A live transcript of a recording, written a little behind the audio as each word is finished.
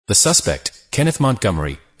The suspect, Kenneth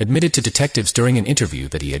Montgomery, admitted to detectives during an interview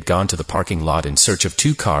that he had gone to the parking lot in search of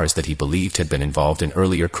 2 cars that he believed had been involved in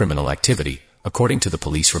earlier criminal activity, according to the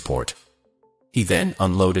police report. He then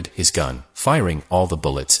unloaded his gun, firing all the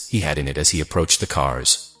bullets he had in it as he approached the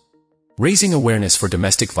cars. Raising awareness for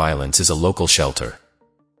domestic violence is a local shelter.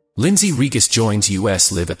 Lindsay Regis joins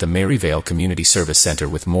U.S. Live at the Maryvale Community Service Center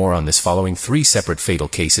with more on this following 3 separate fatal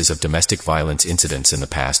cases of domestic violence incidents in the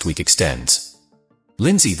past week extends.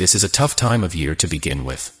 Lindsay, this is a tough time of year to begin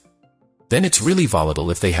with. Then it's really volatile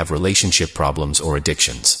if they have relationship problems or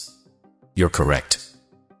addictions. You're correct,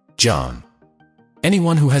 John.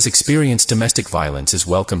 Anyone who has experienced domestic violence is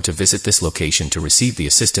welcome to visit this location to receive the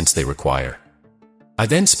assistance they require. I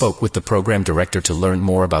then spoke with the program director to learn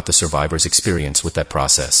more about the survivor's experience with that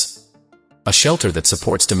process. A shelter that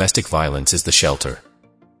supports domestic violence is the shelter.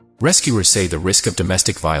 Rescuers say the risk of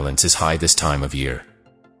domestic violence is high this time of year.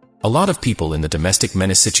 A lot of people in the domestic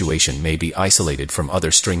menace situation may be isolated from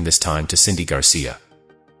others. This time to Cindy Garcia,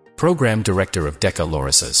 program director of DECA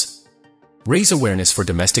Lorisas. Raise awareness for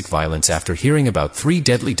domestic violence after hearing about 3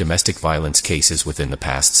 deadly domestic violence cases within the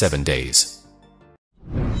past 7 days.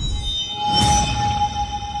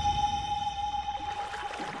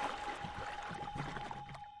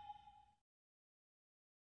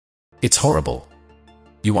 It's horrible.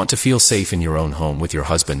 You want to feel safe in your own home with your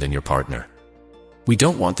husband and your partner. We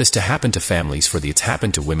don't want this to happen to families, it's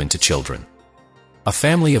happened to women, to children. A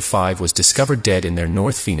family of 5 was discovered dead in their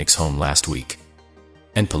North Phoenix home last week.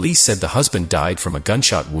 And police said the husband died from a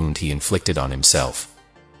gunshot wound he inflicted on himself.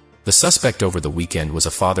 The suspect over the weekend was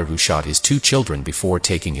a father who shot his 2 children before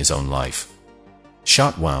taking his own life.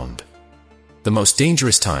 Shot wound. The most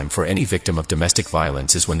dangerous time for any victim of domestic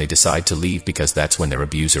violence is when they decide to leave, because that's when their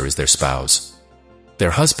abuser is their spouse,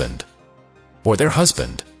 their husband, or their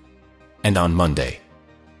husband. And on Monday,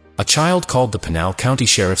 a child called the Pinal County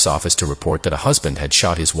Sheriff's Office to report that a husband had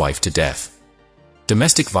shot his wife to death.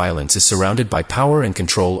 Domestic violence is surrounded by power and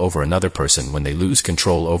control over another person when they lose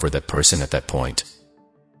control over that person at that point.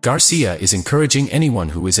 Garcia is encouraging anyone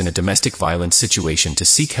who is in a domestic violence situation to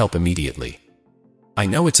seek help immediately. I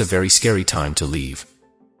know it's a very scary time to leave,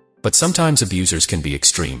 but sometimes abusers can be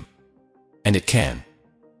extreme. And it can.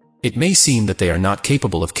 It may seem that they are not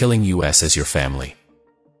capable of killing you as your family.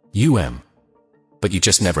 But you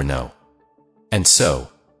just never know. And so,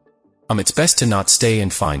 it's best to not stay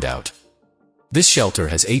and find out. This shelter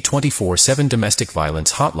has a 24/7 domestic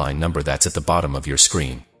violence hotline number that's at the bottom of your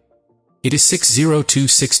screen. It is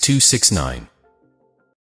 602-6269.